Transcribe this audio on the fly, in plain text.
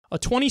A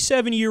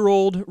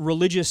 27-year-old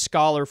religious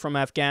scholar from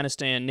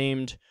Afghanistan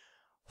named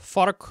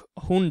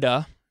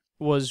Farkhunda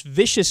was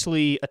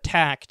viciously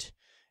attacked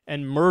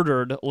and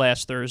murdered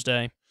last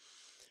Thursday.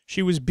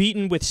 She was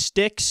beaten with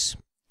sticks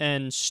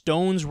and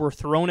stones were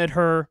thrown at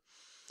her.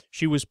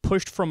 She was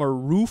pushed from a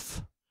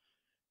roof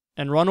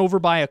and run over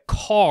by a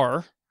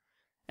car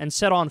and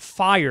set on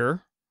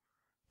fire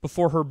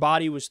before her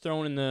body was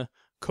thrown in the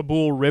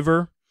Kabul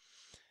River.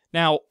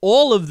 Now,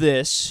 all of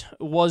this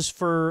was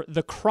for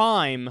the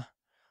crime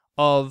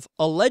of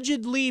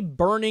allegedly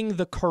burning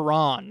the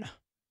Koran.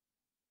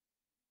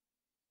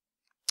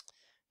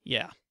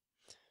 Yeah.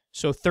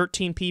 So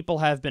 13 people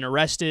have been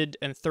arrested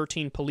and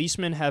 13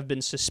 policemen have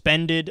been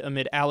suspended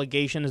amid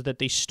allegations that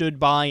they stood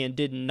by and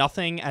did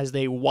nothing as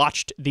they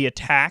watched the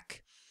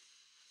attack.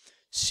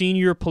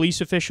 Senior police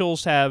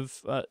officials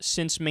have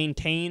since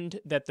maintained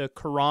that the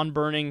Quran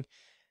burning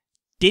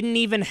didn't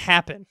even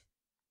happen.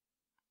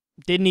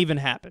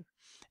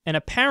 And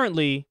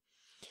apparently,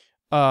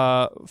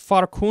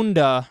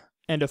 Farkhunda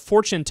and a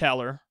fortune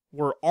teller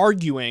were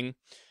arguing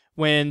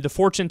when the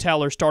fortune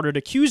teller started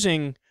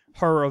accusing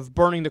her of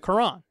burning the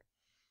Quran.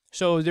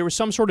 So there was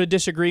some sort of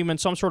disagreement,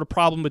 some sort of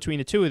problem between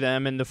the two of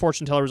them, and the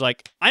fortune teller was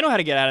like, I know how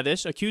to get out of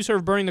this. Accuse her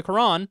of burning the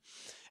Quran,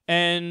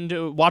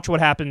 and watch what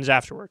happens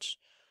afterwards.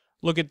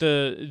 Look at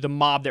the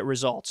mob that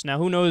results. Now,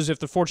 who knows if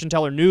the fortune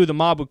teller knew the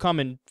mob would come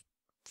and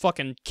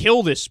fucking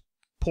kill this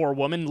poor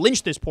woman,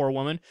 lynch this poor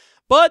woman,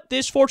 but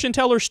this fortune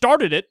teller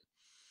started it,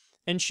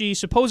 and she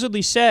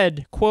supposedly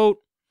said, quote,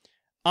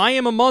 I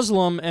am a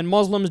Muslim, and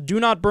Muslims do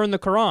not burn the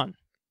Quran.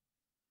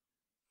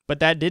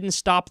 But that didn't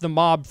stop the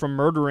mob from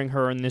murdering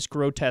her in this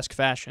grotesque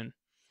fashion.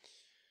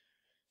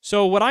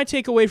 So what I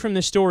take away from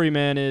this story,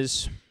 man,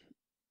 is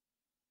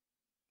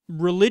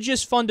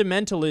religious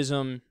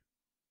fundamentalism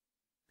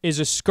is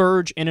a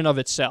scourge in and of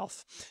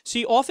itself.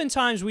 See,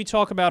 oftentimes we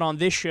talk about on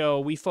this show,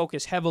 we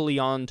focus heavily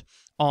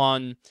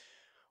on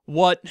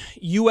what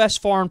U.S.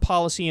 foreign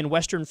policy and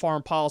Western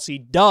foreign policy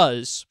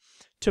does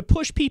to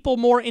push people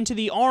more into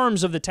the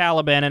arms of the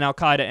Taliban and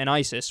Al-Qaeda and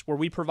ISIS, where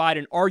we provide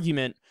an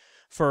argument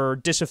for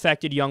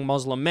disaffected young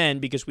Muslim men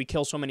because we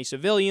kill so many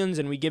civilians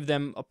and we give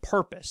them a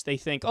purpose. They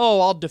think,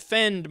 oh, I'll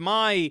defend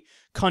my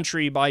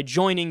country by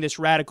joining this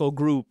radical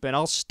group, and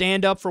I'll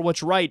stand up for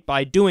what's right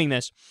by doing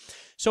this.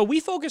 So we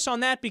focus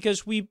on that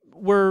because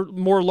we're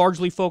more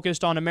largely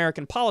focused on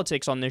American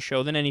politics on this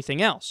show than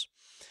anything else.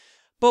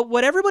 But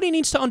what everybody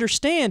needs to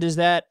understand is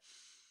that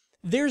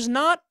there's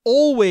not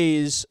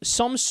always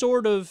some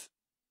sort of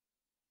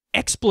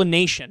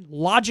explanation,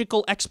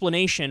 logical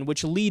explanation,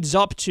 which leads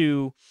up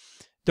to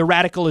the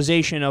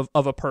radicalization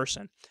of a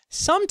person.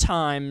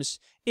 Sometimes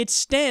it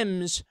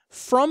stems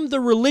from the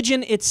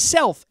religion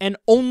itself and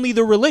only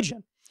the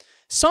religion.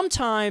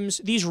 Sometimes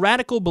these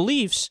radical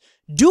beliefs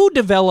do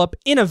develop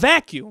in a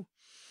vacuum,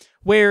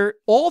 where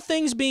all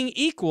things being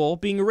equal,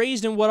 being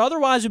raised in what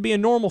otherwise would be a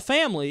normal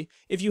family,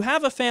 if you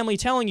have a family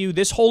telling you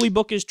this holy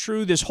book is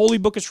true, this holy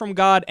book is from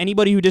God,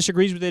 anybody who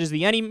disagrees with it is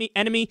the enemy,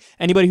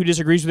 anybody who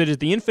disagrees with it is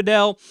the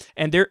infidel,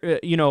 and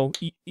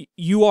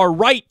you are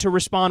right to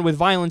respond with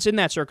violence in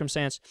that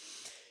circumstance.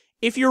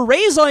 If you're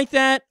raised like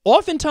that,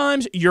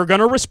 oftentimes you're going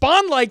to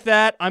respond like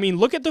that. I mean,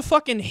 look at the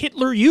fucking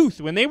Hitler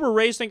Youth. When they were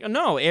raised, thinking,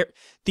 no,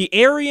 the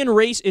Aryan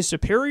race is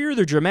superior.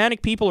 The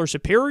Germanic people are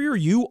superior.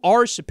 You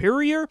are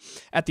superior.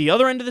 At the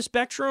other end of the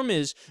spectrum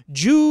is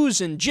Jews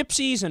and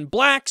gypsies and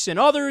blacks and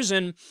others,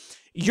 and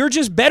you're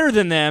just better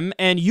than them,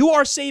 and you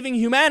are saving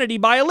humanity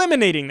by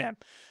eliminating them.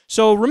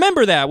 So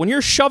remember that. When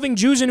you're shoving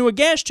Jews into a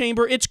gas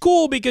chamber, it's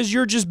cool because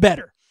you're just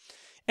better.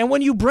 And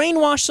when you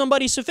brainwash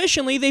somebody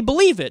sufficiently, they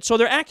believe it. So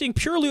they're acting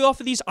purely off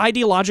of these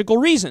ideological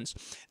reasons.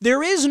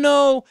 There is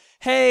no,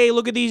 hey,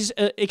 look at these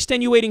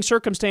extenuating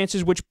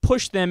circumstances which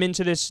push them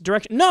into this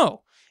direction.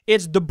 No,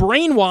 it's the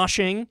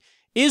brainwashing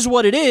is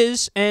what it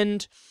is,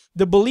 and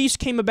the beliefs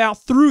came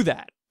about through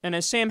that. And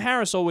as Sam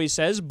Harris always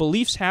says,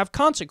 beliefs have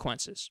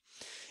consequences.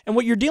 And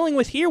what you're dealing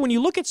with here, when you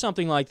look at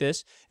something like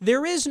this,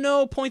 there is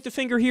no point the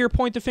finger here,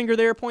 point the finger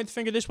there, point the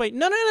finger this way.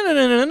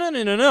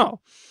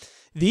 No.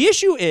 The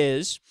issue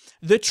is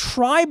the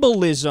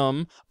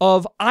tribalism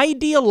of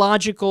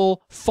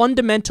ideological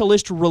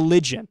fundamentalist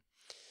religion.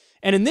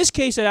 And in this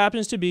case, it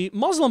happens to be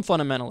Muslim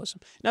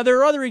fundamentalism. Now, there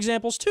are other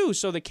examples too.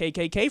 So the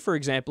KKK, for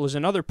example, is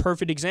another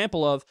perfect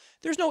example of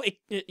there's no,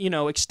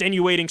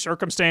 extenuating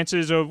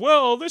circumstances of,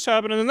 well, this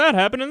happened and that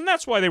happened and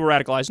that's why they were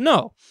radicalized.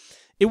 No.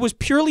 It was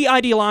purely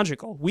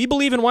ideological. We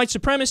believe in white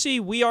supremacy.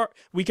 We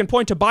can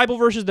point to Bible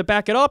verses that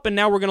back it up, and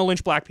now we're going to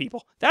lynch black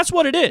people. That's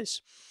what it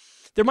is.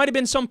 There might have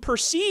been some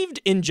perceived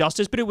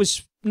injustice, but it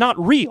was not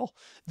real.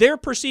 Their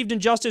perceived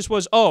injustice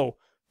was, oh,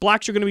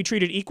 blacks are going to be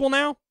treated equal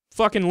now?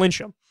 Fucking lynch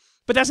them.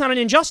 But that's not an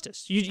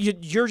injustice.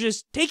 You're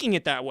just taking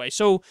it that way.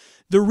 So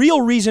the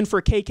real reason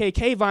for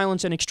KKK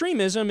violence and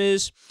extremism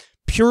is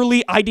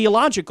purely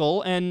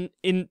ideological and,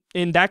 in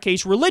that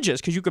case, religious,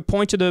 because you could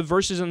point to the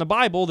verses in the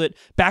Bible that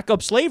back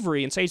up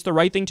slavery and say it's the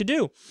right thing to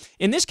do.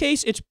 In this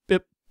case, it's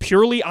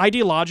purely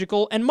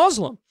ideological and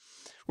Muslim,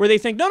 where they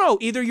think, no,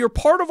 either you're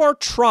part of our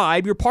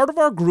tribe, you're part of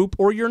our group,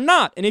 or you're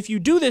not. And if you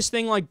do this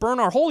thing like burn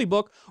our holy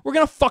book, we're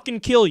going to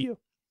fucking kill you.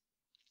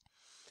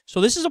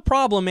 So this is a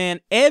problem, man.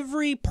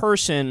 Every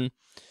person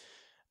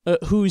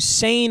who's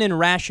sane and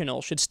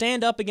rational should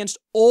stand up against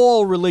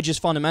all religious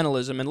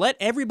fundamentalism and let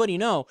everybody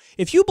know,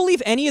 if you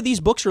believe any of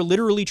these books are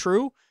literally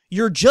true,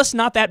 you're just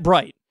not that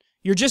bright.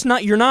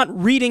 You're not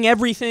reading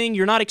everything.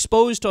 You're not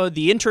exposed to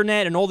the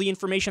internet and all the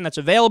information that's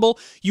available.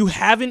 You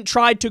haven't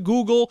tried to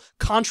Google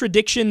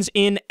contradictions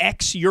in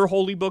X, your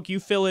holy book.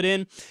 You fill it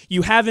in.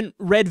 You haven't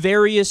read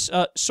various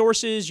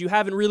sources. You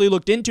haven't really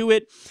looked into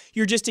it.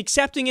 You're just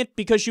accepting it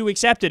because you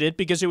accepted it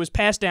because it was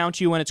passed down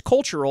to you and it's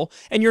cultural,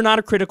 and you're not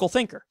a critical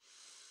thinker.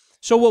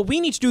 So what we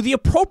need to do, the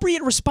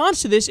appropriate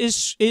response to this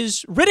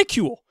is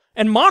ridicule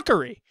and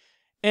mockery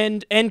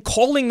and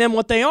calling them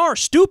what they are: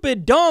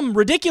 stupid, dumb,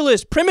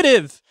 ridiculous,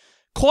 primitive.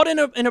 Caught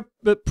in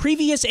a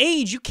previous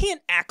age. You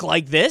can't act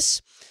like this.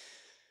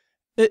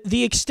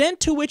 The extent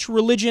to which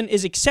religion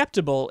is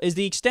acceptable is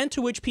the extent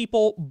to which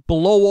people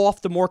blow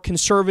off the more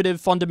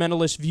conservative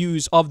fundamentalist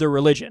views of their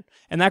religion.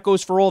 And that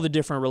goes for all the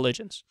different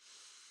religions.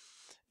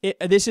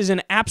 This is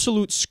an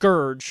absolute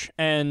scourge,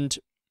 and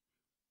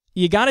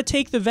you got to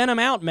take the venom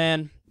out,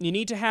 man. You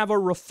need to have a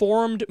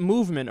reformed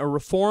movement, a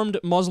reformed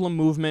Muslim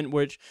movement,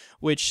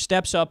 which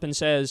steps up and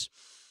says,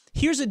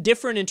 here's a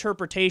different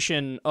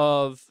interpretation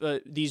of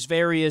these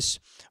various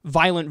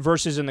violent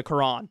verses in the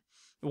Koran,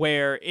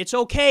 where it's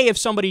okay if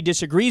somebody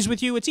disagrees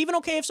with you. It's even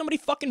okay if somebody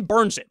fucking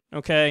burns it,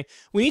 okay?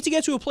 We need to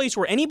get to a place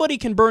where anybody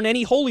can burn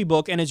any holy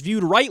book and is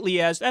viewed rightly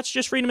as, that's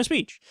just freedom of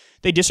speech.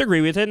 They disagree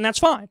with it, and that's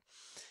fine.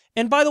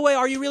 And by the way,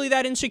 are you really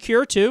that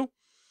insecure, too?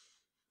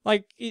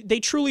 Like,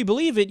 they truly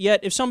believe it, yet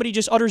if somebody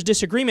just utters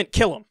disagreement,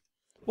 kill them.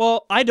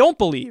 Well, I don't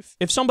believe.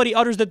 If somebody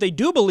utters that they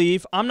do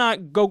believe, I'm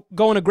not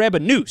going to grab a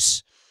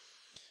noose.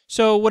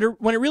 So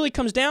when it really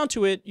comes down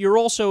to it, you're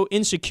also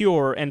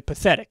insecure and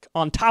pathetic,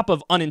 on top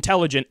of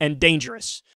unintelligent and dangerous.